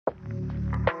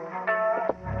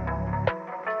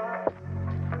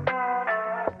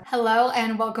Hello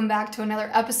and welcome back to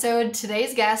another episode.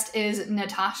 Today's guest is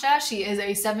Natasha. She is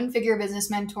a seven-figure business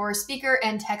mentor, speaker,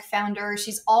 and tech founder.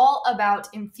 She's all about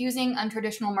infusing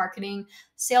untraditional marketing,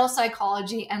 sales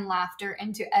psychology, and laughter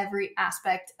into every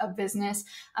aspect of business.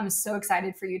 I'm so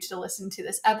excited for you to listen to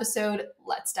this episode.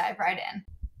 Let's dive right in.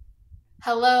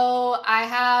 Hello, I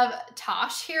have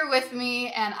Tosh here with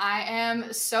me, and I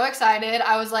am so excited.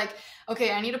 I was like,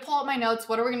 okay, I need to pull up my notes.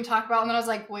 What are we going to talk about? And then I was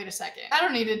like, wait a second. I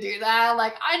don't need to do that.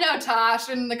 Like, I know Tosh,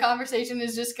 and the conversation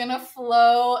is just going to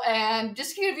flow. And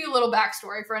just to give you a little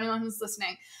backstory for anyone who's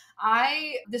listening,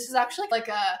 this is actually like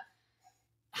I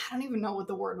don't even know what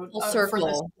the word would for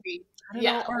this would be.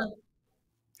 Yeah.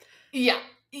 Yeah.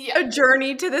 A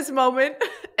journey to this moment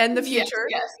and the future.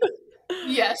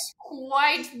 Yes,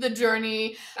 quite the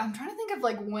journey. I'm trying to think of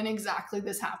like when exactly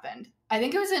this happened. I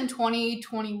think it was in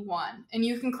 2021, and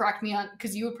you can correct me on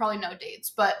because you would probably know dates,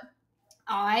 but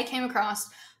I came across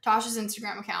Tasha's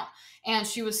Instagram account and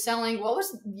she was selling, what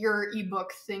was your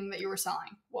ebook thing that you were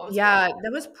selling?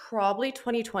 That was probably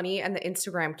 2020 and the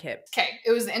Instagram kit. Okay,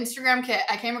 it was the Instagram kit.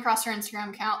 I came across her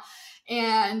Instagram account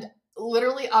and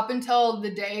literally up until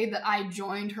the day that I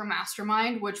joined her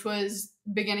mastermind, which was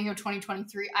beginning of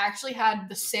 2023, I actually had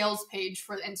the sales page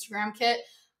for the Instagram kit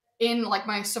in like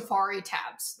my Safari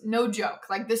tabs. No joke.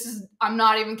 Like I'm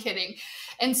not even kidding.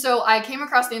 And so I came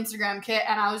across the Instagram kit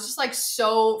and I was just like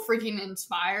so freaking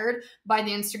inspired by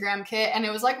the Instagram kit. And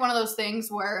it was like one of those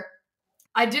things where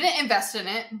I didn't invest in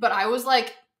it, but I was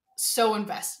like so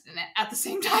invested in it at the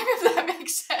same time, if that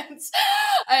makes sense.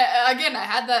 I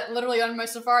had that literally on my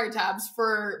Safari tabs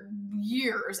for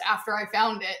years after I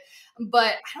found it,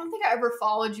 but I don't think I ever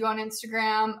followed you on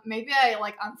Instagram. Maybe I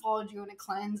like unfollowed you in a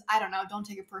cleanse. I don't know. Don't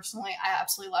take it personally. I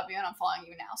absolutely love you and I'm following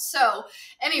you now. So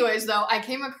anyways, though, I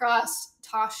came across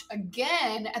Tosh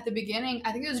again at the beginning.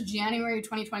 I think it was January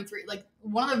 2023, like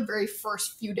one of the very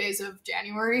first few days of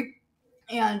January.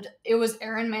 And it was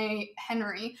Erin May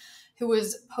Henry who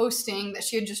was posting that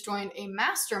she had just joined a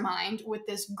mastermind with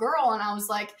this girl. And I was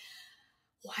like,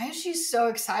 why is she so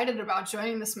excited about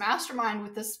joining this mastermind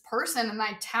with this person? And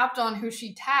I tapped on who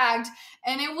she tagged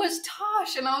and it was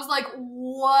Tosh. And I was like,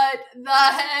 what the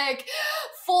heck?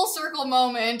 Full circle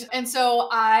moment. And so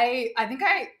I think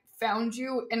I found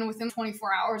you and within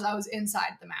 24 hours, I was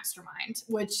inside the mastermind,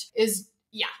 which is,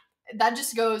 that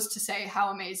just goes to say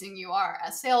how amazing you are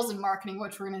at sales and marketing,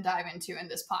 which we're going to dive into in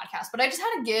this podcast. But I just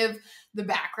had to give the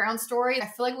background story. I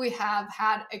feel like we have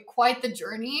had quite the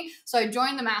journey. So I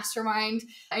joined the mastermind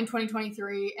in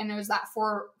 2023, and it was that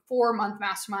four-month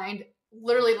mastermind,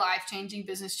 literally life-changing,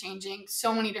 business-changing,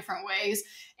 so many different ways.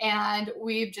 And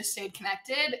we've just stayed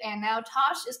connected. And now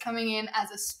Tosh is coming in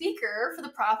as a speaker for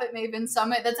the Profit Maven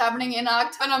Summit that's happening in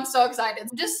October. And I'm so excited.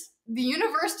 The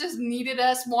universe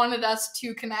just wanted us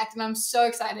to connect. And I'm so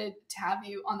excited to have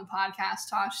you on the podcast,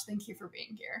 Tosh. Thank you for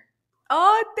being here.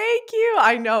 Oh, thank you.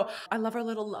 I know. I love our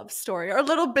little love story, our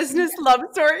little business love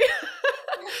story.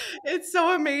 It's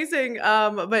so amazing.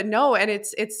 But no, and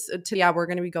we're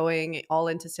going to be going all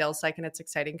into sales psych, and it's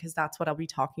exciting because that's what I'll be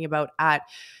talking about at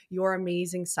your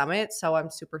amazing summit. So I'm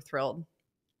super thrilled.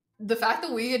 The fact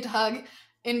that we get to hug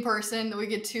in person, that we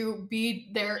get to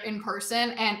be there in person,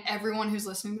 and everyone who's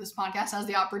listening to this podcast has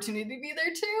the opportunity to be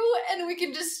there too. And we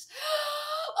can just,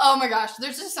 oh my gosh,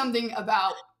 there's just something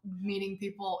about meeting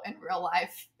people in real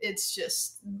life. It's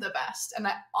just the best. And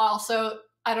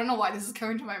I don't know why this is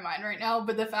coming to my mind right now,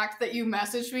 but the fact that you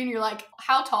messaged me and you're like,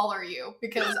 how tall are you?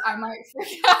 Because I might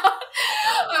freak out.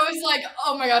 I was like,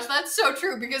 oh my gosh, that's so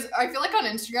true. Because I feel like on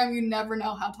Instagram, you never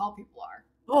know how tall people are.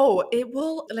 Oh, it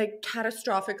will like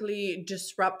catastrophically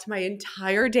disrupt my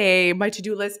entire day, my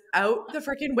to-do list out the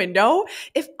freaking window.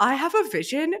 If I have a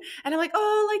vision and I'm like,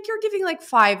 oh, like you're giving like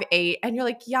 5'8", and you're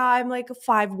like, yeah, I'm like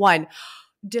 5'1",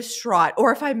 distraught.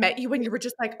 Or if I met you when you were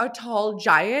just like a tall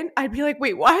giant, I'd be like,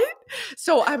 wait, what?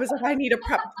 So I was like, I need to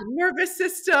prep the nervous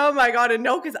system. I gotta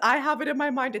know because I have it in my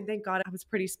mind. And thank God I was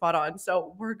pretty spot on.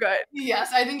 So we're good.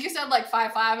 Yes, I think you said like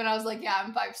 5'5", and I was like, yeah,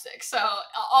 I'm 5'6". So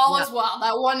all is well.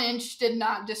 That 1 inch did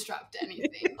not disrupt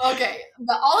anything. Okay,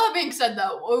 but all that being said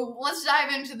though, let's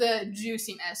dive into the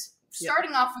juiciness.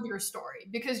 Starting off with your story,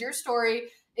 because your story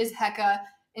is hecka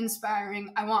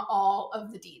inspiring. I want all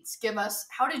of the deets. Give us,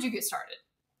 how did you get started?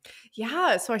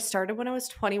 Yeah, so I started when I was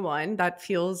 21. That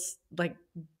feels like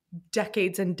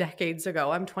decades and decades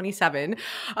ago. I'm 27.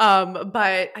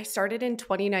 But I started in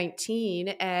 2019,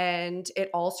 and it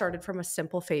all started from a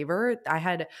simple favor. I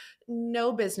had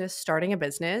no business starting a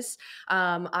business.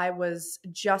 I was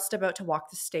just about to walk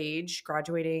the stage,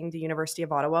 graduating the University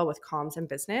of Ottawa with comms and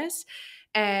business.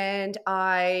 And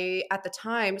at the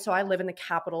time, so I live in the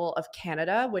capital of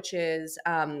Canada, which is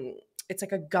it's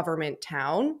like a government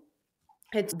town.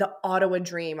 It's the Ottawa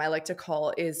dream, I like to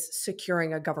call, is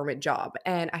securing a government job.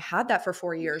 And I had that for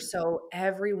 4 years. So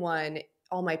everyone,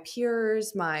 all my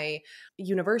peers, my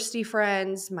university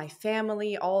friends, my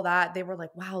family, all that, they were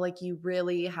like, wow, like you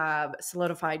really have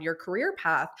solidified your career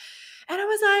path. And I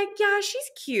was like, yeah,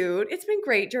 she's cute. It's been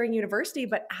great during university.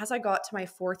 But as I got to my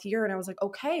 4th year and I was like,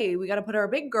 okay, we got to put our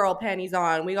big girl panties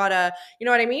on. We got to, you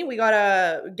know what I mean? We got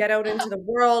to get out into the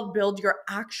world, build your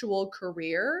actual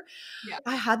career. Yeah.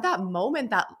 I had that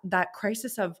moment, that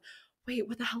crisis of, wait,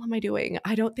 what the hell am I doing?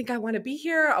 I don't think I want to be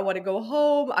here. I want to go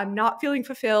home. I'm not feeling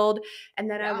fulfilled. And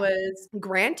then I Yeah. was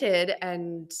granted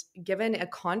and given a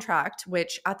contract,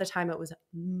 which at the time it was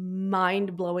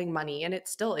mind-blowing money, and it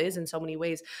still is in so many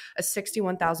ways, a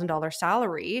 $61,000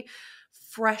 salary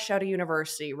fresh out of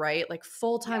university, right? Like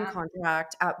full-time Yeah.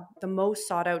 contract at the most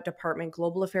sought out department,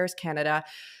 Global Affairs Canada.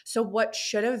 So what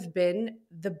should have been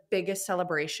the biggest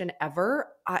celebration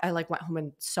ever, I like went home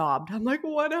and sobbed. I'm like,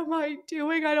 what am I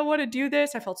doing? I don't want to do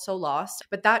this. I felt so lost.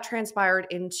 But that transpired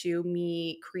into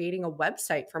me creating a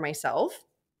website for myself.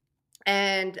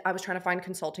 And I was trying to find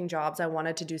consulting jobs. I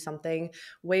wanted to do something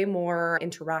way more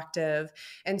interactive.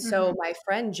 And so Mm-hmm. my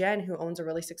friend Jen, who owns a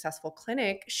really successful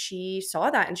clinic, she saw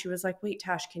that and she was like, wait,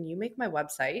 Tash, can you make my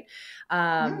website?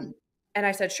 Mm. And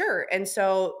I said, sure. And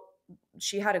so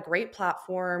she had a great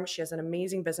platform. She has an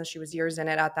amazing business. She was years in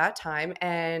it at that time.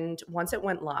 And once it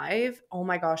went live, oh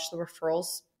my gosh, the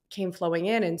referrals came flowing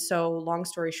in. And so long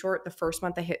story short, the first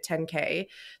month I hit 10K,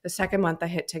 the second month I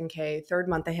hit 10K, third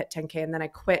month I hit 10K, and then I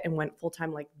quit and went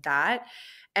full-time like that.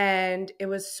 And it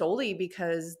was solely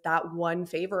because that one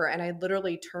favor. And I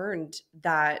literally turned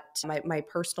that my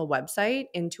personal website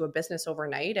into a business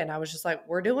overnight. And I was just like,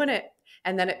 we're doing it.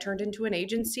 And then it turned into an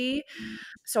agency.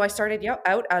 So I started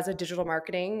out as a digital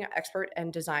marketing expert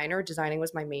and designer. Designing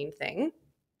was my main thing.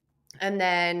 And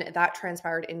then that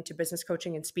transpired into business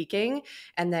coaching and speaking,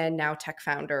 and then now tech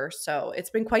founder. So it's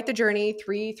been quite the journey.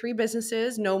 Three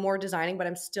businesses, no more designing, but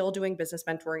I'm still doing business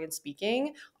mentoring and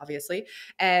speaking, obviously,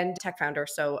 and tech founder.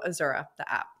 So Azura, the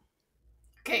app.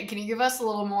 Okay, can you give us a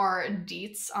little more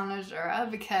deets on Azura?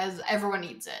 Because everyone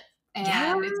needs it.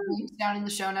 Yeah. And it's linked down in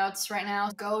the show notes right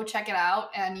now. Go check it out,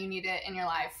 and you need it in your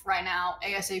life right now.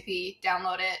 ASAP,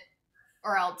 download it,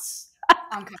 or else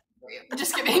I'm coming for you.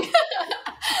 Just kidding.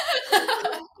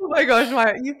 Oh my gosh,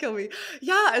 Maya, you kill me.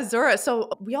 Yeah, Azura. So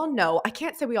we all know, I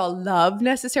can't say we all love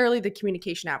necessarily the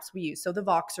communication apps we use. So the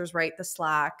Voxers, right? The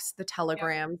Slacks, the Yep.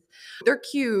 Telegrams, they're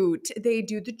cute. They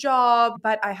do the job.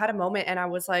 But I had a moment and I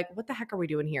was like, what the heck are we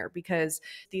doing here? Because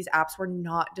these apps were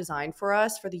not designed for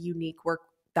us for the unique work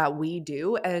that we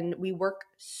do. And we work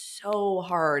so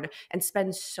hard and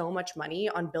spend so much money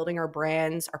on building our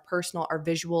brands, our personal, our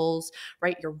visuals,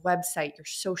 right? Your website, your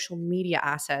social media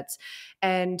assets.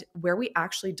 And where we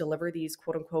actually deliver these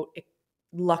quote unquote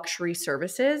luxury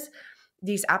services,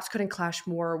 these apps couldn't clash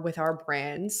more with our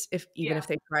brands even Yeah. if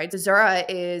they tried. Zura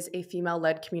is a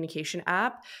female-led communication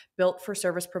app built for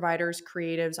service providers,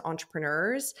 creatives,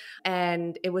 entrepreneurs,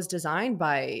 and it was designed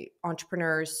by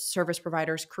entrepreneurs, service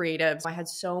providers, creatives. I had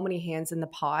so many hands in the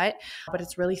pot, but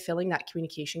it's really filling that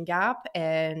communication gap.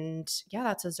 And yeah,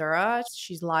 that's Azura.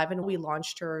 She's live and we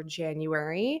launched her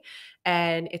January,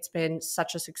 and it's been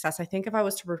such a success. I think if I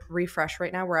was to refresh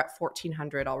right now, we're at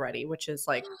 1,400 already, which is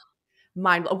like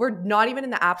we're not even in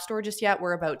the app store just yet.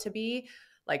 We're about to be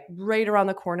like right around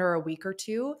the corner, a week or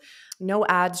two. No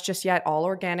ads just yet, all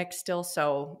organic still.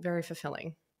 So very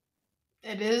fulfilling.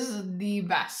 It is the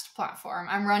best platform.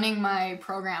 I'm running my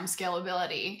program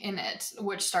scalability in it,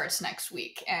 which starts next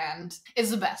week, and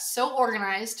it's the best. So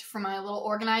organized for my little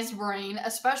organized brain,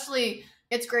 especially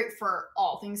it's great for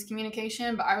all things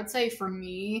communication, but I would say for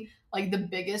me, like the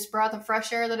biggest breath of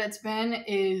fresh air that it's been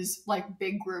is like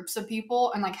big groups of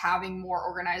people and like having more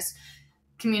organized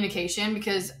communication,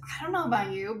 because I don't know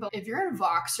about you, but if you're in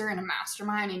Voxer in a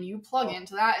mastermind and you plug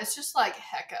into that, it's just like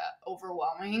hecka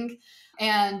overwhelming.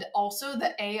 And also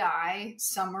the AI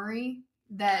summary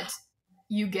that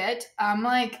you get, I'm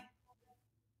like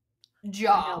I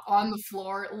jaw know. on the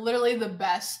floor, literally the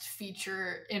best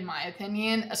feature in my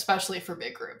opinion, especially for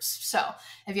big groups. So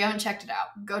if you haven't checked it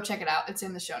out, go check it out. It's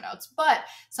in the show notes. But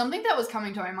something that was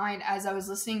coming to my mind as I was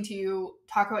listening to you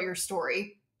talk about your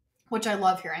story, which I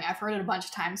love hearing. I've heard it a bunch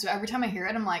of times. So every time I hear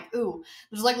it, I'm like, ooh,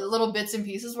 there's like little bits and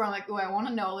pieces where I'm like, ooh, I want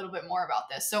to know a little bit more about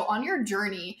this. So on your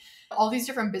journey, all these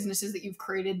different businesses that you've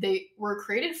created, they were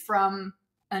created from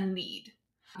a need.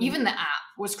 Even the app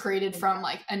was created from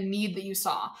like a need that you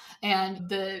saw, and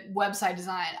the website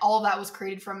design, all of that was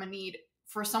created from a need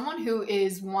For someone who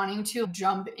is wanting to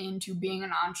jump into being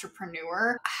an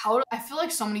entrepreneur, I feel like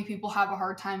so many people have a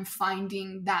hard time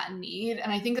finding that need.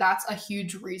 And I think that's a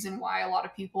huge reason why a lot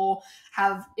of people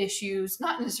have issues,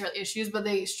 not necessarily issues, but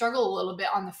they struggle a little bit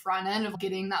on the front end of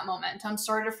getting that momentum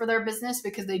started for their business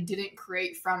because they didn't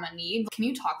create from a need. Can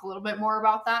you talk a little bit more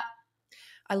about that?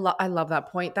 I love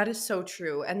that point. That is so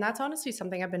true. And that's honestly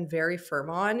something I've been very firm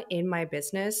on in my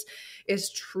business is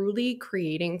truly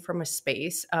creating from a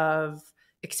space of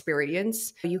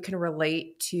experience. You can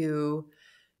relate to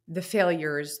the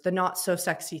failures, the not so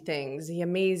sexy things, the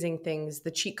amazing things,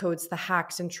 the cheat codes, the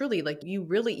hacks, and truly like you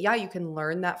really, yeah, you can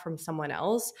learn that from someone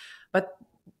else, but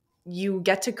you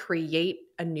get to create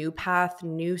a new path,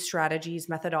 new strategies,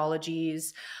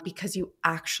 methodologies, because you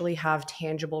actually have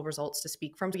tangible results to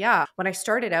speak from. So yeah, when I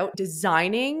started out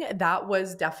designing, that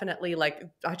was definitely like,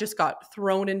 I just got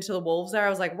thrown into the wolves there. I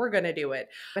was like, we're going to do it.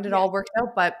 And it Yeah. all worked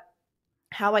out. But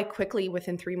how I quickly,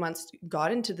 within 3 months,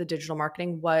 got into the digital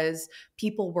marketing was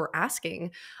people were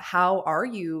asking, how are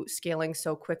you scaling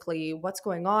so quickly? What's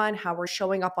going on? How are you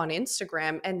showing up on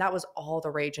Instagram? And that was all the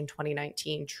rage in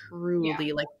 2019. Yeah.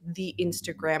 Truly, like the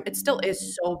Instagram, it still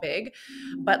is so big,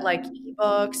 but like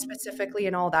ebooks specifically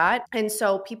and all that. And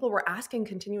so people were asking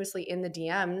continuously in the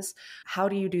DMs, how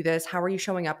do you do this? How are you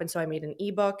showing up? And so I made an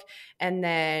ebook. And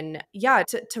then, yeah,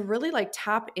 to really like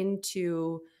tap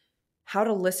into how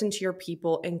to listen to your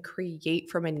people and create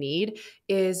from a need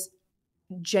is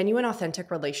genuine,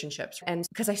 authentic relationships. And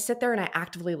because I sit there and I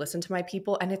actively listen to my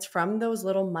people, and it's from those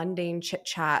little mundane chit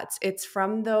chats, it's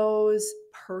from those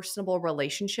personable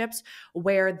relationships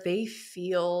where they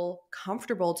feel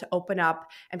comfortable to open up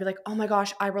and be like, oh my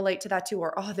gosh, I relate to that too.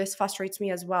 Or, oh, this frustrates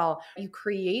me as well. You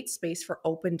create space for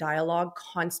open dialogue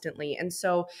constantly. And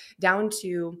so, down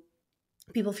to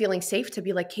people feeling safe to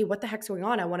be like, hey, what the heck's going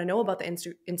on? I want to know about the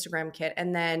Instagram kit.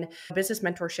 And then business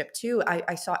mentorship too.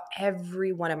 I saw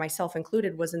everyone, and myself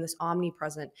included, was in this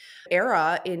omnipresent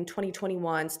era in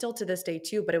 2021, still to this day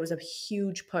too, but it was a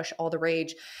huge push, all the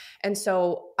rage. And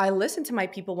so I listened to my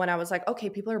people when I was like, okay,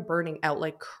 people are burning out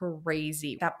like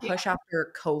crazy. That Yeah. push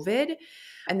after COVID.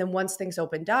 And then once things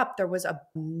opened up, there was a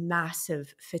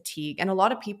massive fatigue. And a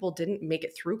lot of people didn't make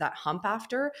it through that hump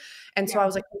after. And so I Yeah.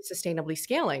 was like, sustainably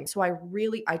scaling. So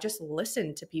I just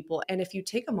listened to people. And if you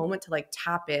take a moment to like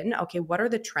tap in, okay, what are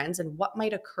the trends and what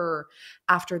might occur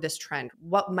after this trend?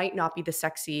 What might not be the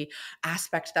sexy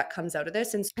aspect that comes out of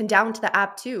this? And down to the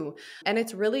app too. And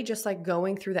it's really just like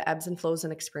going through the ebbs and flows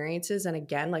and experiences. And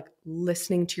again, like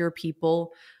listening to your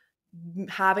people,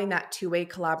 having that two-way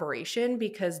collaboration,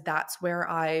 because that's where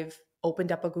I've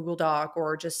opened up a Google Doc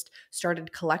or just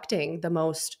started collecting the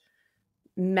most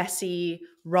messy,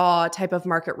 raw type of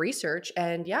market research.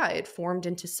 And yeah, it formed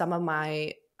into some of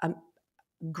my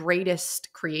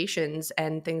greatest creations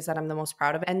and things that I'm the most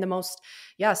proud of and the most,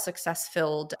 yeah, success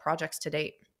filled projects to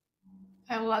date.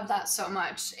 I love that so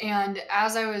much. And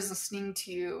as I was listening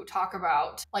to you talk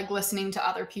about like listening to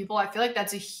other people, I feel like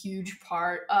that's a huge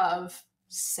part of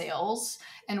sales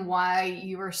and why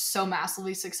you were so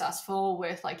massively successful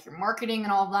with like your marketing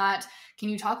and all that. Can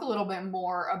you talk a little bit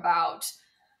more about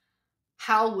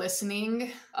how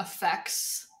listening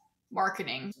affects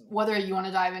marketing, whether you want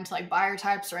to dive into like buyer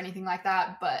types or anything like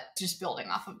that, but just building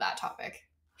off of that topic?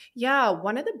 Yeah,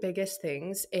 one of the biggest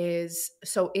things is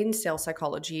so in sales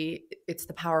psychology, it's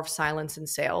the power of silence in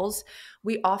sales.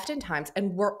 We oftentimes,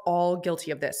 and we're all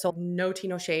guilty of this, so no tea,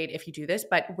 no shade if you do this,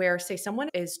 but where say someone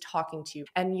is talking to you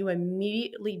and you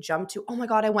immediately jump to, oh my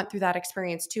God, I went through that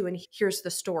experience too, and here's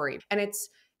the story. And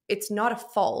it's not a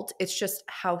fault, it's just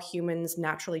how humans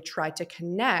naturally try to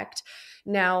connect.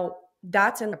 Now,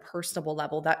 that's in a personable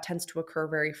level that tends to occur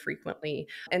very frequently.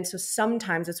 And so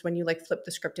sometimes it's when you like flip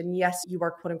the script and yes, you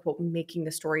are quote unquote making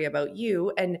the story about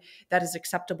you. And that is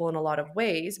acceptable in a lot of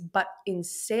ways. But in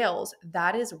sales,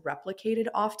 that is replicated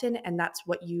often. And that's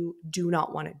what you do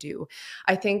not want to do.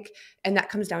 I think, and that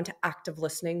comes down to active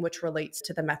listening, which relates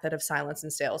to the method of silence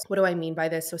in sales. What do I mean by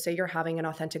this? So say you're having an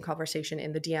authentic conversation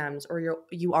in the DMs or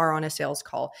you are on a sales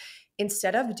call.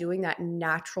 Instead of doing that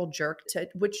natural jerk to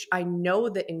which I know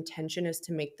the intention is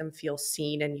to make them feel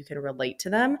seen and you can relate to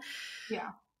them,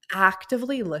 Yeah.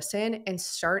 actively listen and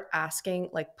start asking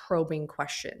like probing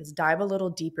questions, dive a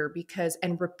little deeper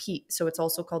and repeat. So it's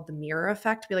also called the mirror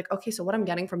effect. Be like, okay, so what I'm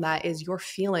getting from that is you're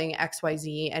feeling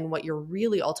XYZ and what you're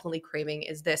really ultimately craving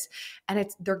is this. And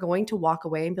they're going to walk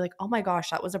away and be like, oh my gosh,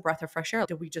 that was a breath of fresh air.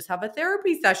 Did we just have a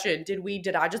therapy session?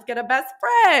 Did I just get a best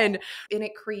friend? And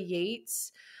it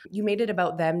creates, you made it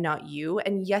about them, not you.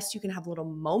 And yes, you can have little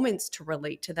moments to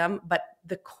relate to them, but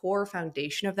the core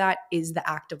foundation of that is the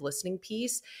active listening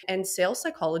piece. And sales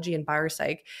psychology and buyer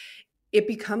psych, it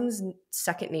becomes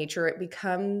second nature. It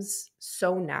becomes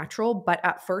so natural. But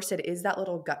at first, it is that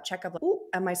little gut check of like, oh,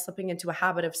 am I slipping into a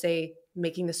habit of, say,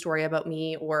 making the story about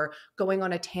me or going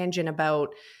on a tangent about,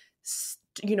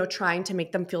 trying to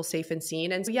make them feel safe and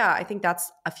seen. And so, yeah, I think that's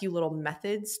a few little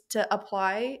methods to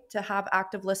apply to have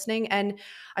active listening. And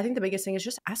I think the biggest thing is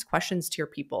just ask questions to your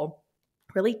people.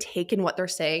 Really take in what they're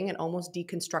saying and almost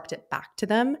deconstruct it back to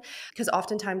them. Because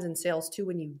oftentimes in sales, too,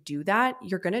 when you do that,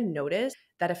 you're going to notice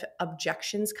that if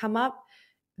objections come up,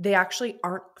 they actually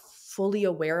aren't fully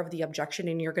aware of the objection,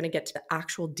 and you're going to get to the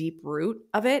actual deep root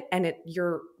of it. And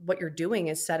what you're doing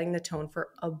is setting the tone for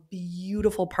a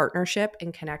beautiful partnership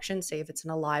and connection, say if it's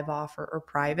in a live offer or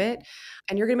private,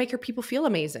 and you're going to make your people feel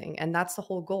amazing. And that's the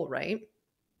whole goal, right?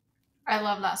 I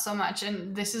love that so much.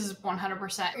 And this is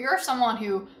 100%. You're someone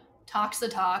who talks the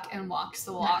talk and walks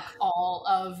the walk all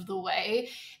of the way.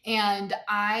 And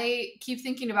I keep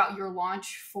thinking about your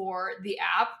launch for the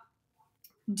app.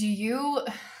 Do you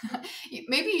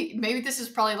maybe this is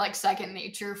probably like second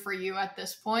nature for you at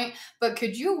this point, but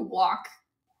could you walk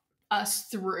us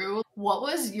through what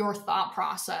was your thought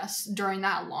process during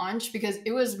that launch, because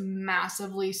it was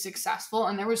massively successful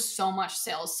and there was so much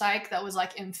sales psych that was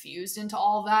like infused into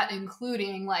all of that,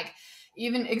 including like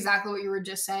even exactly what you were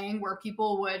just saying, where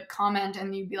people would comment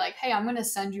and you'd be like, hey, I'm going to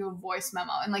send you a voice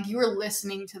memo, and like you were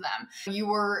listening to them, you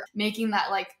were making that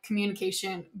like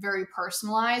communication very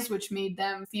personalized, which made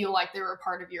them feel like they were a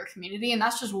part of your community. And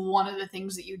that's just one of the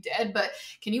things that you did. But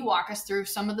can you walk us through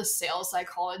some of the sales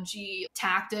psychology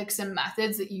tactics and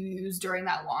methods that you used during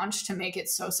that launch to make it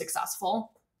so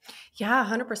successful? Yeah,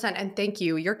 100%. And thank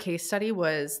you. Your case study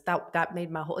was that made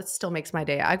it still makes my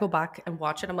day. I go back and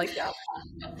watch it. I'm like, yeah,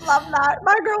 love that.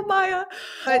 My girl Maya.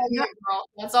 But All yeah, you, girl.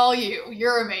 That's all you.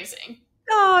 You're amazing.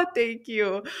 oh, thank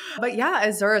you. But yeah,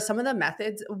 Azura, some of the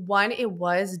methods, one, it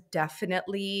was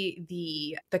definitely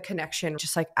the connection,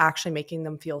 just like actually making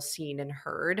them feel seen and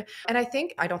heard. And I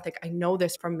know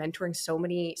this from mentoring so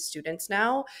many students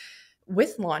now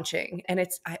with launching, and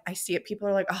I see it, people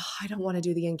are like, oh, I don't want to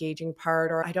do the engaging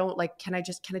part, or I don't like, can it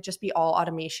just be all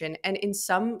automation? And in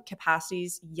some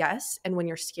capacities, yes. And when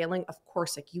you're scaling, of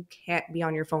course, like you can't be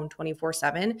on your phone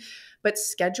 24/7, but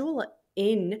schedule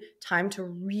in time to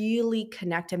really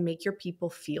connect and make your people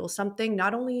feel something.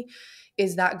 Not only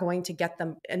is that going to get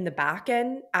them in the back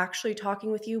end actually talking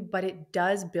with you, but it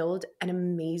does build an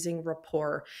amazing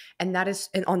rapport. And that is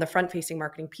on the front facing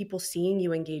marketing, people seeing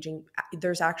you engaging.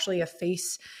 There's actually a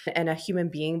face and a human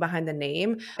being behind the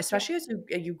name, especially as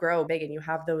you grow big and you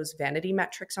have those vanity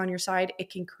metrics on your side. It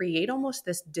can create almost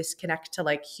this disconnect to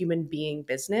like human being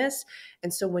business.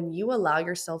 And so when you allow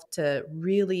yourself to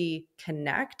really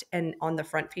connect and on the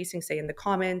front facing, say in the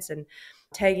comments and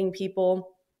tagging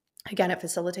people, again, it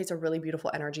facilitates a really beautiful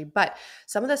energy. But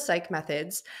some of the psych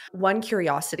methods, one,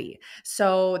 curiosity.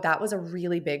 So that was a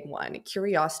really big one.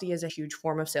 Curiosity is a huge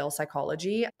form of sales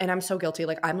psychology. And I'm so guilty.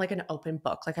 Like I'm like an open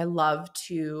book. Like I love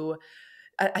to,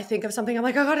 I think of something, I'm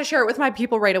like, I got to share it with my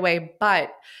people right away.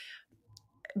 But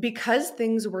because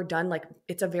things were done, like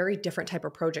it's a very different type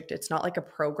of project. It's not like a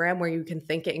program where you can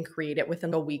think it and create it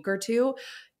within a week or two.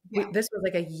 Yeah. This was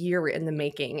like a year in the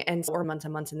making, or months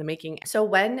and months in the making. So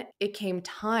when it came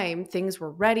time, things were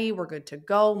ready, we're good to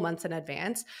go months in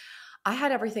advance. I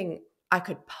had everything I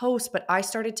could post, but I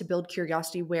started to build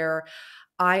curiosity where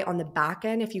on the back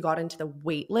end, if you got into the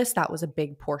wait list, that was a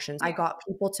big portion. I got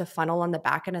people to funnel on the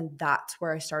back end, and that's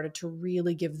where I started to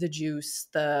really give the juice,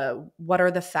 what are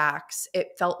the facts.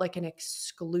 It felt like an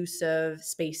exclusive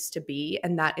space to be,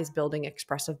 and that is building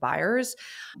expressive buyers,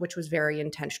 which was very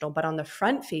intentional. But on the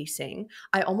front facing,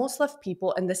 I almost left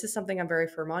people, and this is something I'm very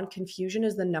firm on, confusion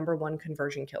is the number one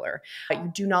conversion killer.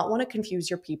 You do not want to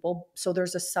confuse your people. So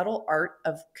there's a subtle art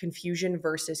of confusion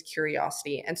versus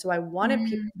curiosity. And so I wanted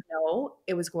people to know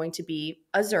it was going to be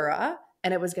Azura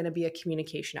and it was going to be a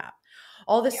communication app.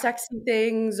 All the sexy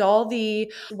things,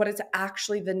 what it's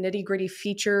actually the nitty gritty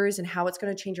features and how it's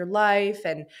going to change your life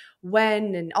and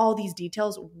when, and all these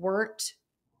details weren't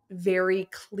very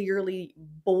clearly,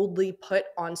 boldly put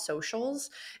on socials.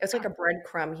 It's like a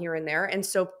breadcrumb here and there. And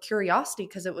so curiosity,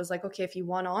 because it was like, okay, if you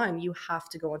want on, you have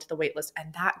to go into the wait list.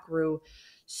 And that grew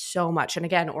so much. And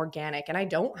again, organic. And I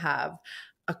don't have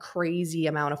a crazy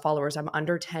amount of followers. I'm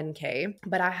under 10K,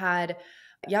 but I had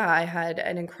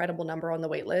an incredible number on the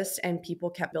wait list, and people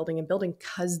kept building and building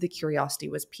because the curiosity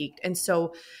was peaked. And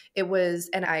so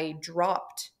and I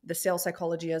dropped The sales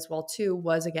psychology as well too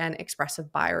was, again,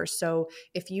 expressive buyers. So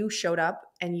if you showed up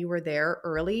and you were there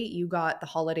early, you got the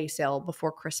holiday sale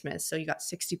before Christmas, so you got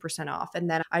 60% off. And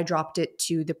then I dropped it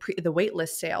to the wait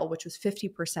list sale, which was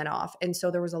 50% off. And so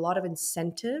there was a lot of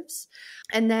incentives.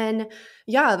 And then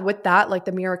yeah, with that, like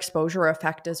the mere exposure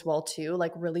effect as well too,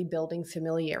 like really building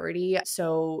familiarity.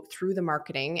 So through the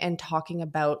marketing and talking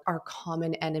about our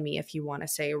common enemy, if you want to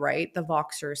say, right, the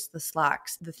Voxers, the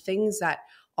Slacks, the things that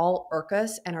all irk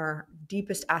us and our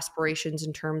deepest aspirations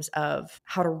in terms of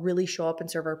how to really show up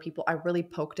and serve our people. I really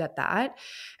poked at that.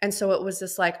 And so it was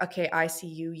just like, okay, I see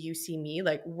you, you see me,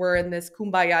 like we're in this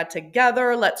kumbaya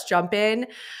together. Let's jump in.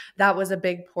 That was a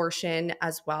big portion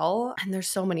as well. And there's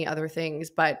so many other things,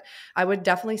 but I would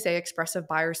definitely say expressive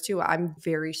buyers too. I'm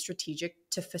very strategic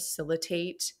to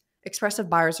facilitate expressive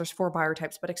buyers. There's 4 buyer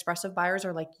types, but expressive buyers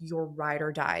are like your ride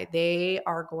or die. They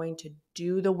are going to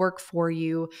do the work for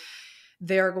you.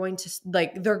 They're going to,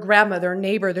 like, their grandma, their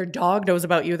neighbor, their dog knows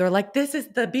about you. They're like, this is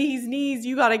the bee's knees.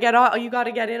 You got to get on, you got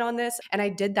to get in on this. And I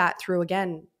did that through,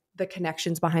 again, the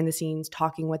connections behind the scenes,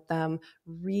 talking with them,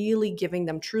 really giving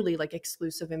them truly like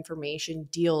exclusive information,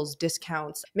 deals,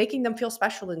 discounts, making them feel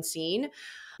special and seen.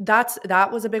 That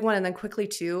was a big one. And then quickly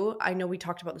too, I know we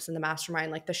talked about this in the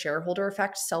mastermind, like the shareholder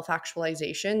effect,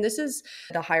 self-actualization. This is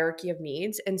the hierarchy of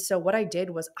needs. And so what I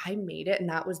did was I made it, and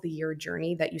that was the year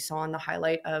journey that you saw in the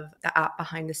highlight of the app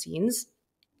behind the scenes.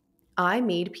 I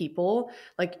made people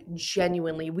like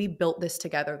genuinely, we built this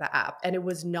together, the app. And it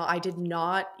was not, I did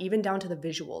not, even down to the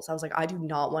visuals, I was like, I do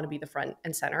not want to be the front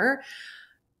and center.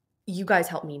 You guys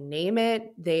helped me name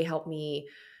it. They helped me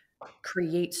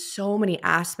create so many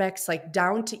aspects, like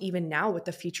down to even now with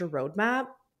the feature roadmap.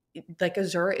 Like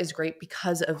Azura is great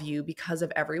because of you, because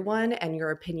of everyone, and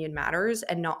your opinion matters.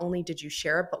 And not only did you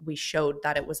share it, but we showed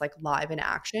that it was like live in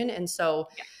action. And so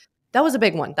that was a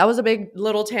big one. That was a big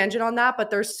little tangent on that, but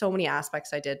there's so many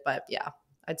aspects I did. But yeah,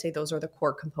 I'd say those are the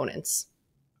core components.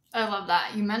 I love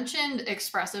that. You mentioned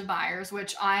expressive buyers,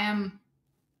 which I am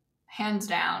hands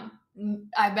down.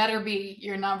 I better be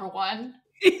your number one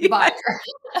buyer.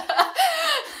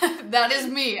 That is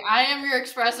me. I am your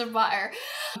expressive buyer.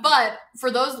 But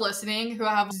for those listening who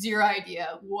have zero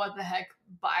idea what the heck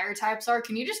buyer types are,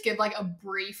 can you just give like a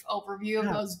brief overview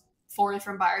of those 4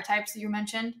 different buyer types that you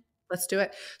mentioned? Let's do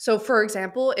it. So for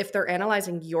example, if they're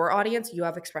analyzing your audience, you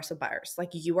have expressive buyers. Like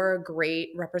you are a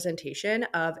great representation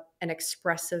of an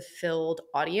expressive filled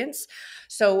audience.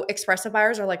 So expressive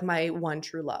buyers are like my one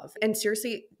true love. And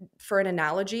seriously, for an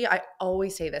analogy, I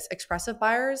always say this, expressive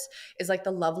buyers is like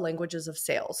the love languages of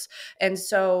sales. And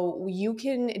so you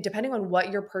can, depending on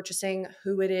what you're purchasing,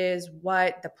 who it is,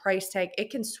 what the price tag, it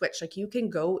can switch. Like you can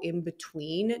go in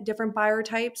between different buyer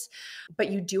types, but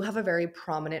you do have a very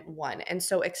prominent one. And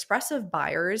so expressive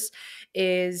buyers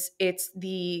they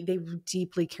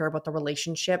deeply care about the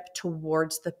relationship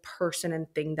towards the person and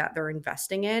thing that they're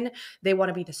investing in. They want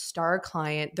to be the star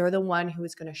client. They're the one who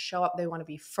is going to show up. They want to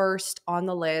be first on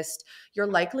the list. You're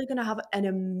likely going to have an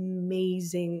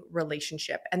amazing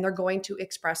relationship, and they're going to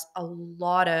express a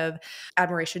lot of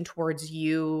admiration towards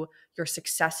you, your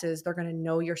successes. They're going to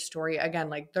know your story. Again,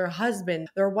 like their husband,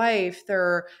 their wife,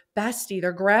 their bestie,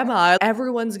 their grandma,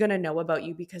 everyone's going to know about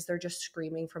you because they're just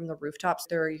screaming from the rooftops.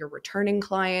 They're your returning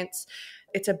clients.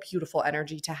 It's a beautiful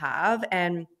energy to have.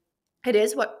 And it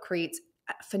is what creates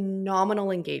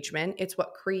phenomenal engagement. It's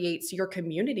what creates your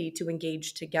community to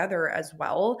engage together as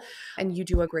well. And you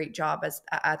do a great job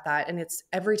at that. And it's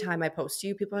every time I post to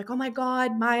you, people are like, oh my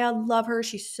God, Maya, love her.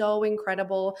 She's so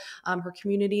incredible. Her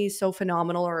community is so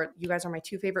phenomenal. Or you guys are my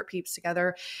 2 favorite peeps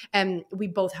together. And we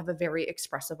both have a very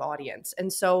expressive audience.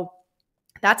 And so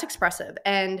that's expressive.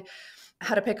 And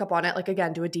how to pick up on it, like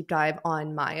again, do a deep dive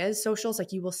on Maya's socials.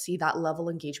 Like you will see that level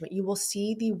of engagement. You will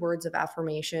see the words of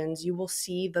affirmations. You will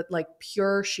see the like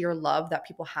pure sheer love that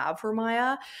people have for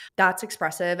Maya. That's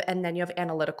expressive. And then you have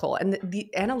analytical, and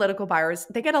the analytical buyers,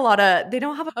 they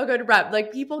don't have a good rep.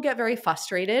 Like people get very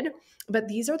frustrated, but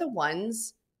these are the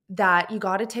ones that you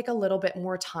got to take a little bit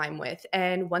more time with.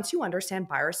 And once you understand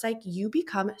buyer psych, you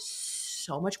become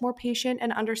so much more patient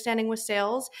and understanding with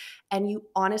sales, and you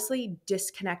honestly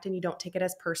disconnect and you don't take it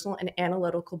as personal. And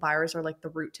analytical buyers are like the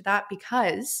root to that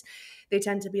because they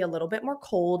tend to be a little bit more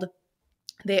cold.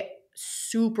 They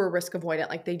super risk avoidant.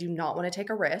 Like they do not want to take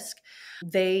a risk.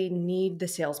 They need the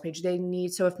sales page.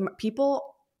 So if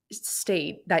people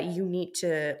state that you need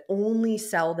to only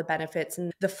sell the benefits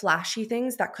and the flashy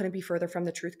things, that couldn't be further from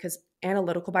the truth, because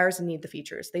analytical buyers need the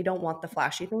features. They don't want the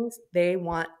flashy things. They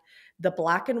want the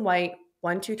black and white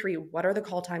 1, 2, 3. What are the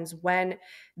call times? When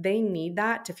they need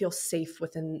that to feel safe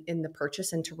in the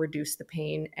purchase and to reduce the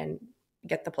pain and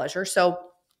get the pleasure. So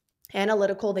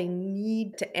Analytical, they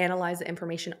need to analyze the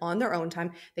information on their own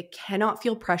time. They cannot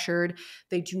feel pressured.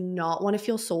 They do not want to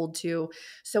feel sold to.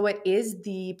 So it is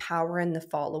the power and the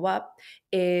follow up.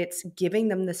 It's giving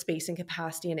them the space and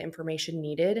capacity and information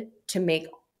needed to make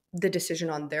the decision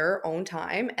on their own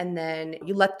time. And then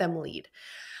you let them lead.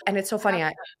 And it's so I have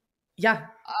funny. Yeah.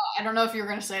 I don't know if you were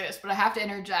going to say this, but I have to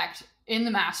interject. In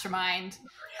the mastermind,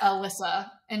 Alyssa,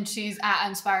 and she's at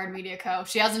Inspired Media Co.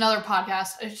 She has another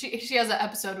podcast. She has an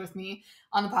episode with me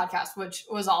on the podcast, which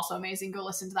was also amazing. Go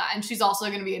listen to that. And she's also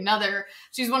going to be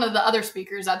she's one of the other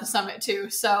speakers at the summit too.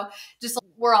 So just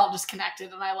we're all just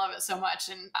connected and I love it so much.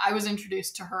 And I was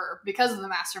introduced to her because of the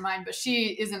mastermind, but she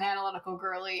is an analytical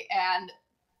girly and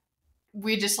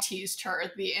we just teased her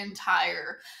the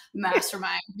entire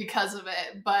mastermind because of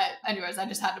it. But anyways, I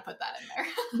just had to put that in there.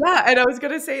 Yeah, and I was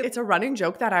going to say it's a running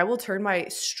joke that I will turn my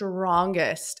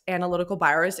strongest analytical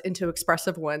buyers into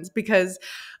expressive ones because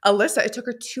Alyssa, it took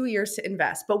her 2 years to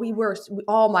invest, but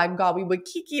oh my God, we would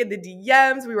kiki in the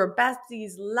DMs. We were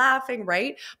besties laughing,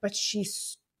 right? But she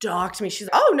stalked me. She's,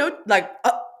 oh no, like,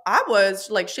 I was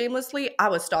like shamelessly, I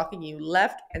was stalking you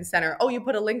left and center. Oh, you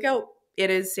put a link out? It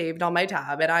is saved on my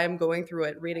tab and I am going through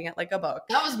it, reading it like a book.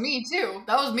 That was me too.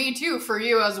 That was me too for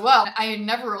you as well. I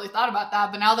never really thought about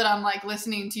that, but now that I'm like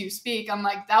listening to you speak, I'm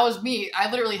like, that was me. I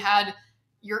literally had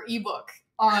your ebook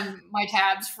on my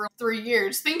tabs for 3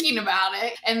 years thinking about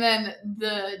it. And then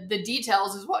the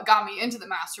details is what got me into the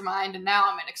mastermind. And now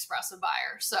I'm an expressive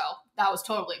buyer. So that was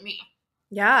totally me.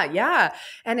 Yeah, yeah.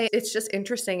 And it's just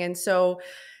interesting. And so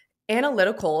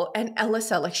analytical and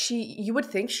Alyssa, like you would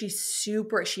think she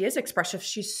is expressive.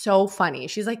 She's so funny.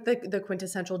 She's like the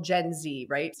quintessential Gen Z,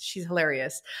 right? She's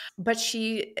hilarious. But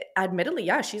she admittedly,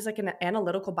 yeah, she's like an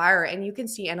analytical buyer. And you can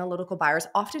see analytical buyers,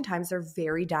 oftentimes they're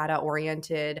very data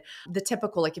oriented. The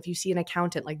typical, like if you see an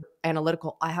accountant, like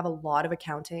analytical, I have a lot of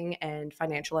accounting and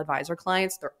financial advisor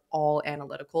clients. They're all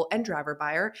analytical and driver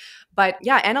buyer. But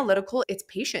yeah, analytical, it's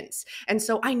patience. And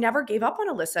so I never gave up on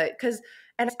Alyssa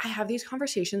and I have these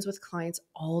conversations with clients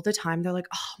all the time. They're like,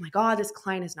 oh my God, this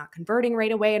client is not converting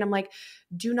right away. And I'm like,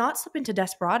 do not slip into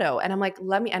desperado. And I'm like,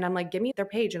 give me their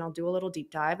page and I'll do a little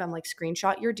deep dive. I'm like,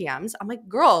 screenshot your DMs. I'm like,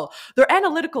 girl, they're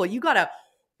analytical. You got to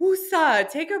woosah,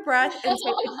 take a breath. And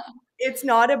so it's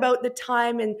not about the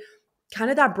time and kind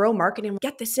of that bro marketing.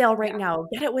 Get the sale right now.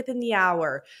 Get it within the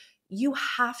hour. You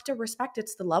have to respect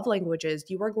it's the love languages.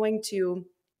 You are going to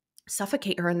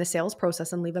suffocate her in the sales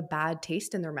process and leave a bad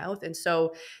taste in their mouth. And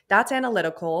so that's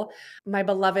analytical. My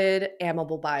beloved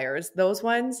amiable buyers, those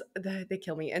ones, they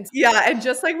kill me. And yeah, and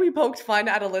just like we poked fun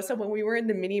at Alyssa when we were in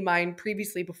the mini mind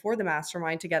previously before the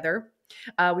mastermind together,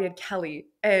 we had Kelly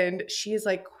and she is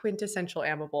like quintessential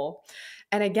amiable.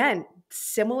 And again,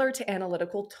 similar to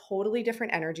analytical, totally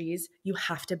different energies. You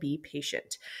have to be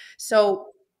patient. So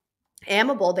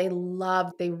amiable, they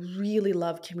really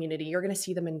love community. You're going to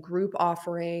see them in group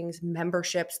offerings,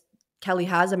 memberships. Kelly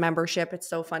has a membership. It's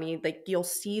so funny. Like you'll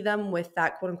see them with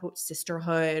that quote unquote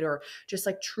sisterhood or just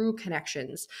like true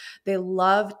connections. They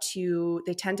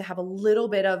tend to have a little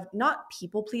bit of not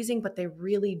people pleasing, but they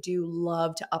really do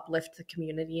love to uplift the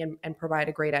community and provide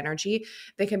a great energy.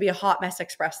 They can be a hot mess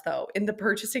express though. In the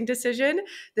purchasing decision,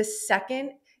 the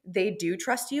second they do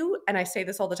trust you. And I say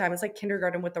this all the time. It's like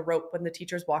kindergarten with the rope when the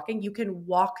teacher's walking. You can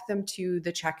walk them to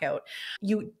the checkout.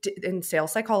 In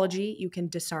sales psychology, you can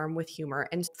disarm with humor.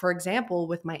 And for example,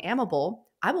 with my amiable,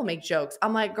 I will make jokes.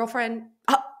 I'm like, girlfriend,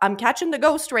 I'm catching the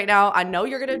ghost right now. I know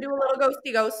you're going to do a little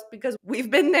ghosty ghost because we've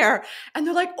been there. And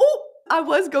they're like, oh, I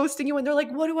was ghosting you. And they're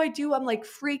like, what do I do? I'm like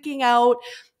freaking out.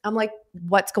 I'm like,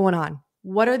 what's going on?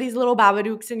 What are these little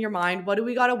babadooks in your mind? What do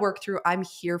we got to work through? I'm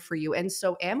here for you. And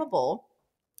so amiable,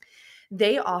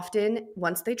 they often,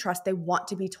 once they trust, they want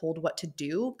to be told what to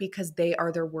do because they are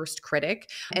their worst critic.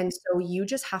 And so you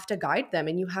just have to guide them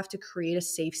and you have to create a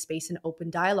safe space and open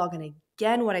dialogue. And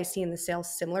again, what I see in the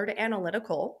sales, similar to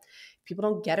analytical, people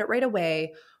don't get it right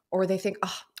away or they think,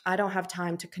 oh, I don't have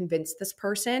time to convince this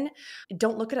person.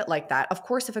 Don't look at it like that. Of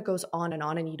course, if it goes on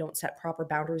and you don't set proper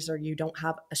boundaries or you don't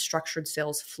have a structured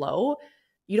sales flow,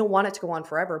 you don't want it to go on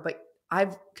forever. But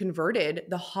I've converted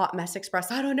the hot mess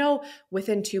express, I don't know,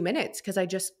 within 2 minutes because I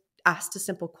just asked a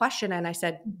simple question and I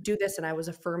said, do this. And I was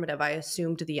affirmative. I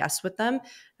assumed the yes with them,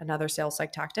 another sales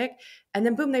psych tactic. And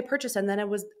then boom, they purchased. And then it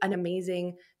was an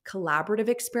amazing collaborative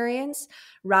experience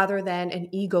rather than an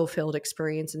ego-filled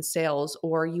experience in sales,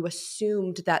 or you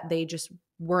assumed that they just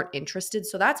weren't interested.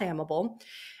 So that's amiable.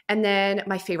 And then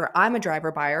my favorite, I'm a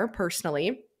driver buyer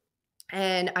personally.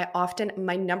 And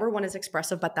my number one is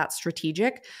expressive, but that's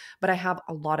strategic. But I have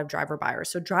a lot of driver buyers.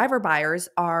 So driver buyers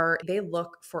they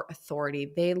look for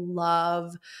authority. They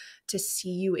love to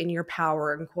see you in your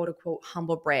power and quote unquote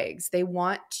humble brags. They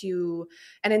want to,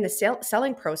 and in the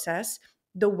selling process,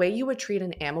 the way you would treat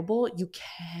an amable, you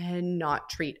cannot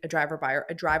treat a driver buyer.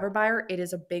 A driver buyer, it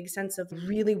is a big sense of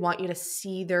really want you to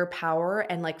see their power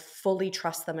and like fully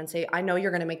trust them and say, I know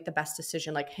you're going to make the best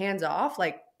decision, like hands off,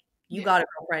 like you Yeah. got it,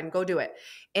 girlfriend, go do it.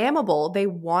 Amable, they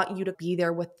want you to be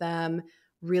there with them,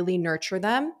 really nurture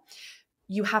them.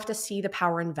 You have to see the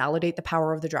power and validate the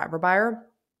power of the driver buyer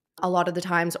a lot of the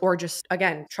times, or just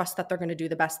again trust that they're going to do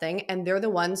the best thing. And they're the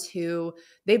ones who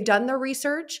they've done their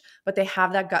research, but they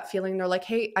have that gut feeling. They're like,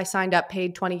 hey, I signed up,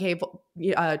 paid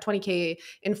 20K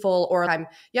in full, or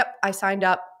yep, I signed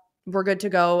up, we're good to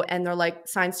go. And they're like,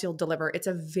 sign, seal, deliver. It's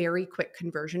a very quick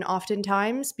conversion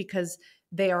oftentimes because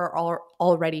they are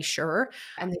already sure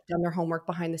and they've done their homework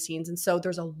behind the scenes. And so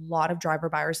there's a lot of driver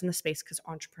buyers in the space because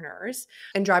entrepreneurs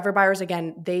and driver buyers,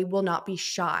 again, they will not be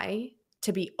shy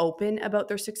to be open about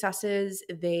their successes.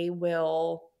 They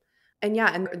will, and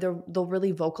yeah, and they'll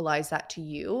really vocalize that to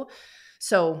you.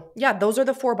 So yeah, those are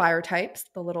the 4 buyer types,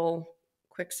 the little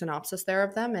quick synopsis there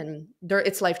of them. And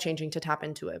it's life-changing to tap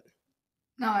into it.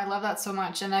 No, I love that so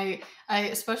much. And I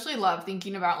especially love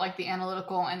thinking about like the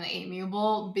analytical and the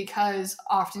amiable, because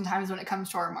oftentimes when it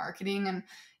comes to our marketing and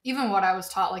even what I was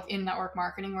taught like in network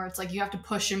marketing, where it's like you have to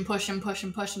push and push and push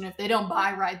and push. And if they don't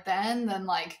buy right then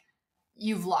like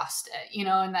you've lost it,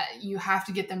 and that you have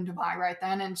to get them to buy right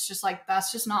then. And it's just like,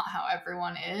 that's just not how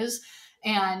everyone is.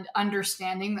 And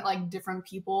understanding that like different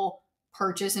people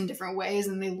purchase in different ways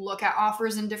and they look at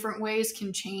offers in different ways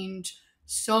can change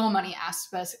so many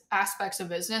aspects of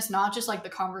business, not just like the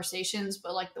conversations,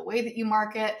 but like the way that you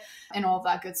market and all of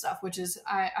that good stuff, which is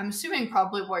I'm assuming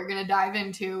probably what you're going to dive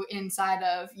into inside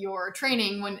of your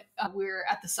training when we're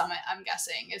at the summit. I'm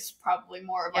guessing is probably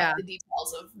more of like the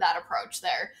details of that approach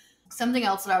there. Something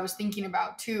else that I was thinking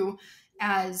about too,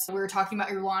 as we were talking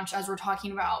about your launch, as we're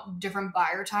talking about different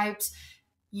buyer types,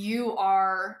 you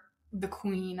are the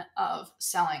queen of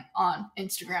selling on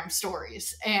Instagram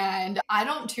stories. And I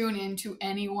don't tune into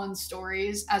anyone's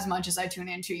stories as much as I tune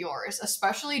into yours,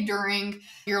 especially during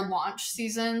your launch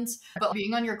seasons. But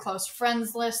being on your close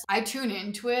friends list, I tune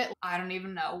into it. I don't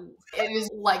even know. It is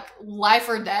like life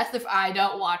or death if I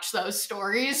don't watch those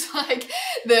stories. Like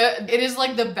it is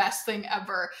like the best thing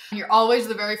ever. You're always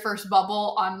the very first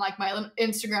bubble on like my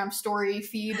Instagram story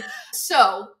feed.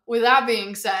 So with that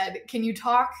being said, can you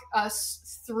talk us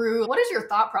through what is your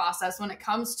thought process when it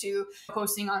comes to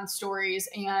posting on stories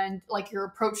and like your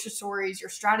approach to stories,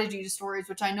 your strategy to stories,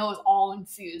 which I know is all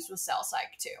infused with sales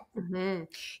psych too? Mm-hmm.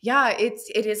 Yeah,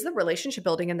 it is the relationship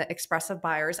building and the expressive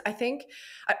buyers. I think,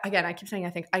 again, I keep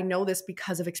saying I know this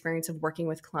because of experience of working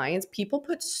with clients. People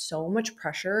put so much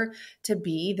pressure to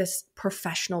be this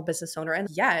professional business owner. And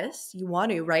yes, you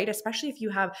want to, right? Especially if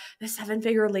you have the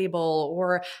 7-figure label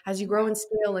or as you grow and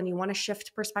scale and you want to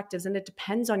shift perspectives. And it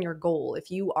depends on your goal.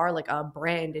 If you are like a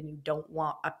brand and you don't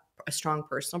want a strong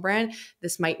personal brand,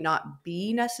 this might not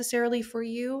be necessarily for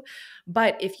you.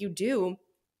 But if you do,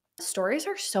 stories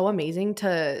are so amazing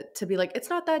to be like, it's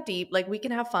not that deep, like we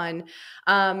can have fun.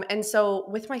 And so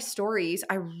with my stories,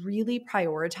 I really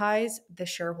prioritize the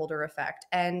shareholder effect.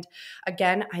 And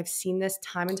again, I've seen this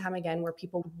time and time again where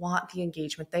people want the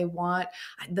engagement. They want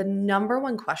the number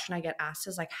one question I get asked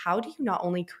is like, how do you not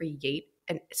only create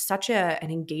an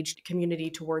engaged community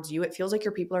towards you? It feels like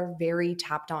your people are very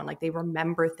tapped on, like they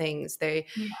remember things, they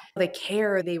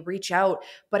care, they reach out,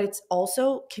 but it's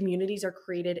also communities are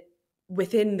created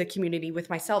within the community with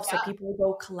myself. So people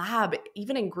will go collab,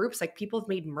 even in groups, like people have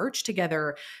made merch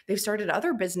together. They've started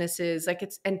other businesses.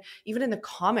 And even in the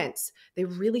comments, they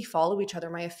really follow each other.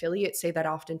 My affiliates say that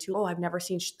often too. Oh, I've never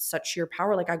seen such sheer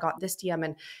power. Like I got this DM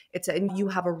and you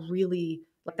have a really,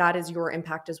 like that is your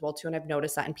impact as well too. And I've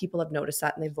noticed that and people have noticed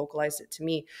that and they've vocalized it to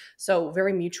me. So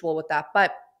very mutual with that.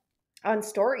 But on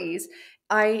stories,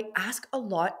 I ask a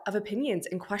lot of opinions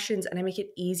and questions and I make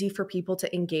it easy for people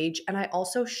to engage. And I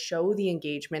also show the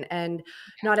engagement, and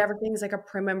not everything is like a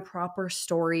prim and proper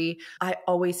story. I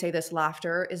always say this: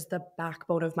 laughter is the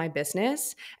backbone of my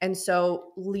business. And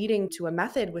so leading to a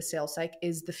method with sales psych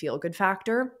is the feel good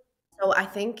factor. So I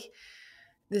think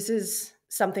this is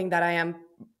something that I am,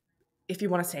 if you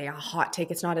want to say a hot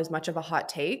take, it's not as much of a hot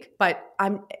take, but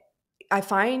I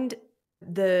find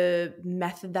the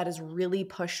method that is really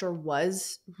pushed or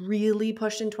was really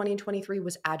pushed in 2023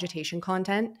 was agitation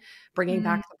content, bringing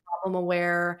back the problem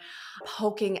aware,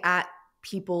 poking at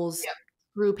people's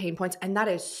True pain points. And that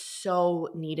is so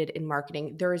needed in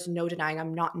marketing. There is no denying,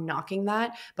 I'm not knocking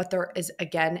that, but there is,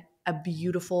 again, a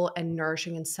beautiful and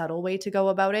nourishing and subtle way to go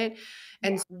about it. Yeah.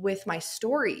 And with my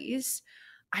stories,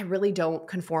 I really don't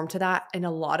conform to that. In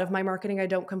a lot of my marketing, I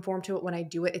don't conform to it. When I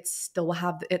do it,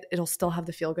 it'll still have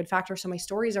the feel good factor. So my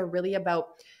stories are really about,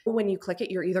 when you click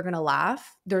it, you're either going to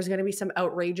laugh. There's going to be some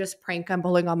outrageous prank I'm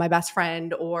pulling on my best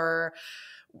friend, or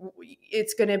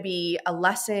it's going to be a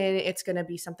lesson. It's going to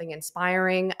be something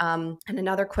inspiring. And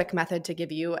another quick method to give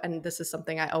you, and this is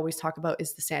something I always talk about,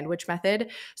 is the sandwich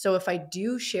method. So if I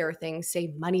do share things,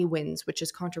 say money wins, which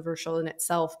is controversial in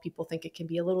itself, people think it can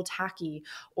be a little tacky,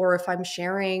 or if I'm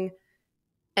sharing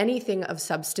anything of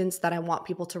substance that I want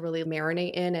people to really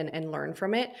marinate in and learn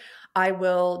from it, I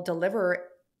will deliver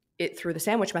it through the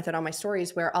sandwich method on my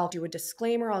stories, where I'll do a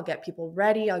disclaimer, I'll get people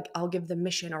ready, I'll give the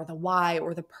mission or the why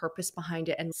or the purpose behind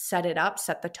it and set it up,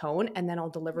 set the tone, and then I'll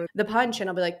deliver the punch and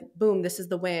I'll be like, boom, this is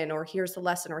the win, or here's the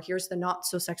lesson, or here's the not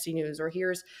so sexy news, or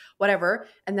here's whatever.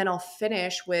 And then I'll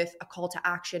finish with a call to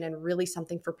action and really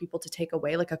something for people to take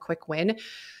away, like a quick win.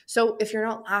 So if you're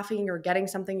not laughing, you're getting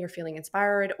something, you're feeling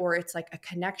inspired, or it's like a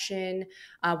connection,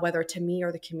 whether to me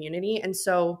or the community. And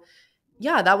so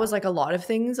yeah, that was like a lot of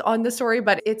things on the story,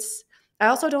 but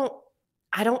I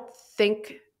don't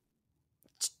think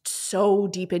so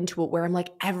deep into it where I'm like,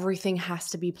 everything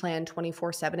has to be planned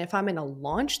 24/7. If I'm in a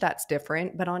launch, that's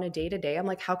different. But on a day to day, I'm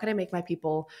like, how can I make my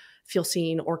people feel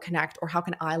seen or connect, or how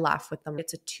can I laugh with them?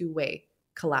 It's a two-way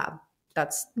collab. No,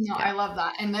 Yeah. I love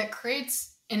that. And that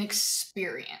creates an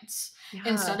experience Yeah.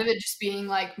 instead of it just being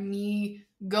like me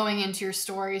going into your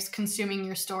stories, consuming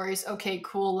your stories. Okay,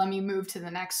 cool. Let me move to the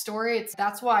next story.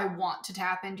 That's why I want to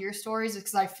tap into your stories,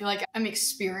 because I feel like I'm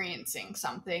experiencing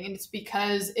something. And it's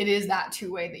because it is that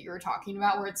two-way that you were talking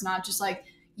about, where it's not just like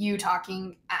you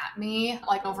talking at me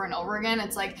like over and over again.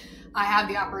 It's like I have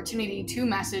the opportunity to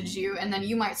message you, and then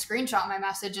you might screenshot my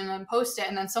message and then post it,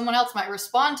 and then someone else might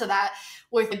respond to that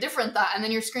with a different thought, and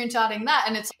then you're screenshotting that,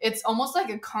 and it's almost like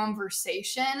a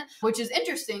conversation, which is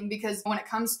interesting because when it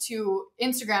comes to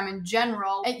Instagram in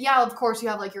general, and yeah, of course you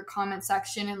have like your comment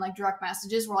section and like direct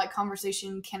messages where like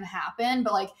conversation can happen,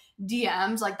 but like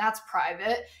DMs, like that's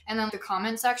private, and then the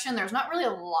comment section, there's not really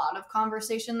a lot of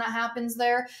conversation that happens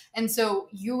there. And so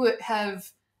you have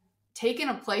taken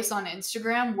a place on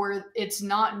Instagram where it's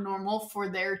not normal for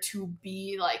there to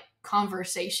be like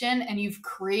conversation, and you've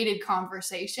created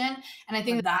conversation. And I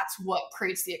think that's what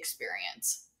creates the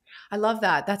experience. I love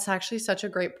that. That's actually such a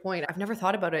great point. I've never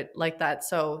thought about it like that.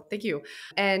 So thank you.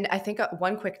 And I think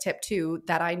one quick tip too,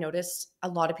 that I noticed a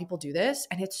lot of people do this,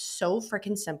 and it's so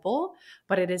freaking simple,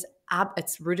 but it's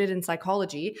rooted in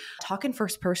psychology. Talk in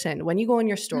first person. When you go in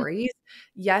your stories,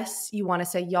 yes, you want to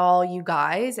say y'all, you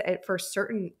guys, for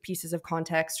certain pieces of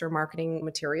context or marketing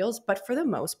materials, but for the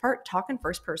most part, talk in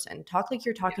first person. Talk like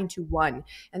you're talking to one.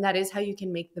 And that is how you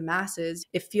can make the masses,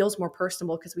 it feels more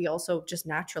personable, because we also just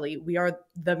naturally, we are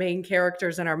the main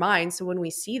characters in our minds. So when we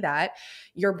see that,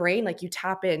 your brain, like you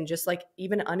tap in, just like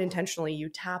even unintentionally, you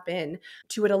tap in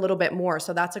to it a little bit more.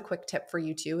 So that's a quick tip for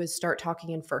you too, is start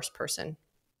talking in first person.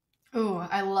 Oh,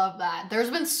 I love that. There's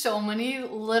been so many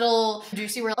little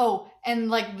juicy where, oh, and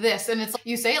like this. And it's like,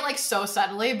 you say it like so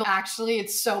subtly, but actually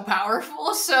it's so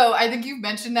powerful. So I think you've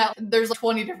mentioned that there's like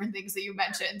 20 different things that you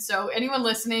mentioned. So anyone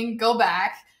listening, go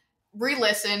back,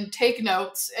 re-listen, take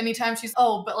notes. Anytime she's,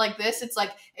 oh, but like this, it's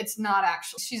like, it's not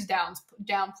actually, she's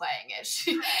downplaying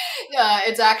it.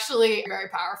 It's actually very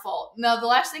powerful. Now, the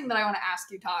last thing that I want to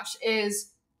ask you, Tosh,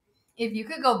 is if you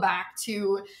could go back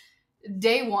to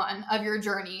day one of your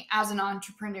journey as an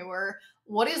entrepreneur,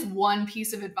 what is one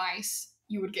piece of advice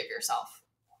you would give yourself?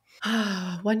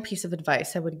 One piece of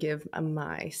advice I would give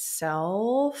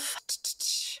myself: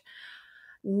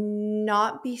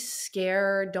 not be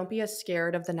scared. Don't be as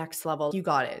scared of the next level. You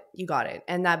got it. You got it.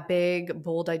 And that big,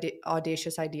 bold,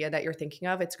 audacious idea that you're thinking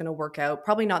of, it's going to work out.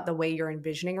 Probably not the way you're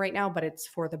envisioning right now, but it's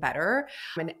for the better.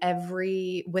 And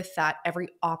with that, every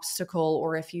obstacle,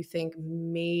 or if you think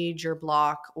major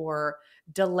block or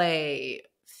delay,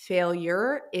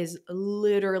 failure, is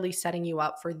literally setting you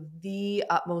up for the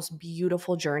utmost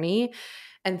beautiful journey,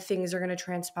 and things are going to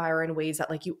transpire in ways that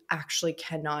like you actually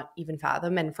cannot even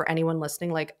fathom. And for anyone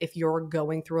listening, like if you're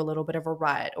going through a little bit of a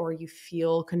rut, or you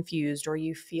feel confused, or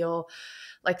you feel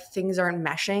like things aren't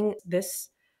meshing, this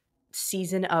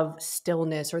season of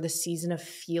stillness, or the season of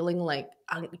feeling like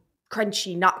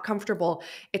crunchy, not comfortable,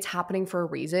 it's happening for a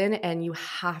reason. And you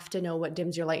have to know what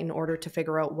dims your light in order to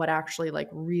figure out what actually like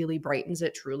really brightens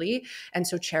it truly. And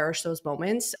so cherish those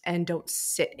moments and don't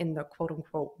sit in the quote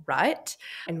unquote rut.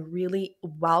 And really,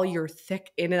 while you're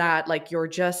thick in that, like you're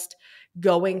just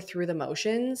going through the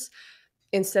motions,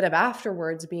 instead of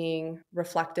afterwards being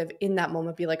reflective in that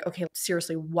moment, be like, okay,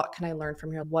 seriously, what can I learn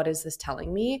from here? What is this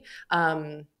telling me?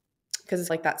 Because it's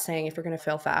like that saying, if you're going to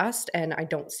fail fast, and I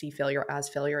don't see failure as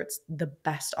failure, it's the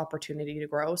best opportunity to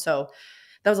grow. So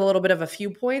that was a little bit of a few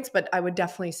points, but I would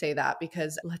definitely say that,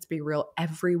 because let's be real,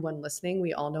 everyone listening,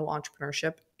 we all know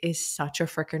entrepreneurship is such a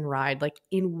freaking ride. Like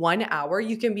in 1 hour,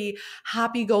 you can be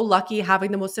happy go lucky,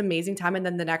 having the most amazing time. And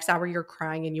then the next hour, you're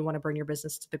crying and you want to burn your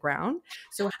business to the ground.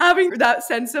 So having that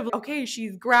sense of, okay,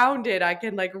 she's grounded, I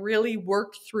can like really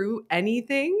work through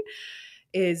anything,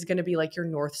 is going to be like your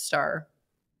North Star.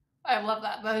 I love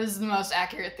that. That is the most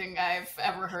accurate thing I've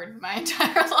ever heard in my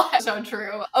entire life. So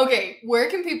true. Okay, where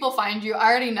can people find you? I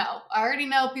already know. I already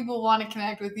know people want to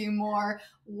connect with you more.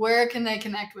 Where can they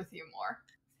connect with you more?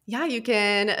 Yeah, you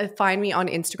can find me on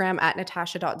Instagram at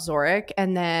natasha.zoryk.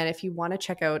 And then if you want to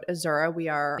check out Azura, we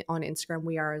are on Instagram,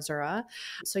 we are Azura.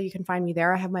 So you can find me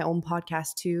there. I have my own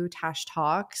podcast too, Tash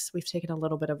Talks. We've taken a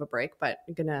little bit of a break, but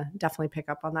I'm going to definitely pick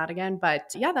up on that again.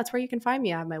 But yeah, that's where you can find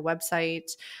me. I have my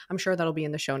website. I'm sure that'll be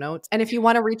in the show notes. And if you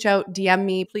want to reach out, DM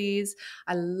me, please.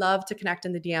 I love to connect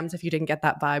in the DMs if you didn't get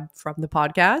that vibe from the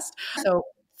podcast. So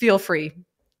feel free.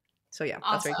 So yeah,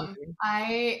 that's where you can Awesome. find me.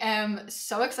 I am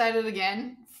so excited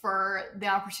again for the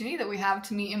opportunity that we have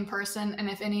to meet in person. And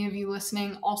if any of you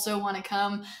listening also want to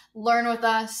come learn with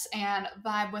us and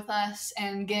vibe with us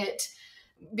and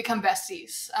become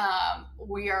besties,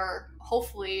 we are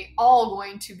hopefully all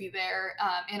going to be there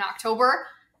in October.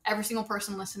 Every single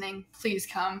person listening, please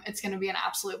come. It's going to be an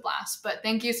absolute blast. But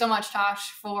thank you so much,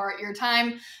 Tosh, for your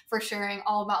time, for sharing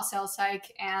all about Sales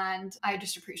Psych. And I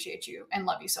just appreciate you and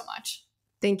love you so much.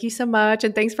 Thank you so much.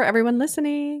 And thanks for everyone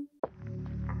listening.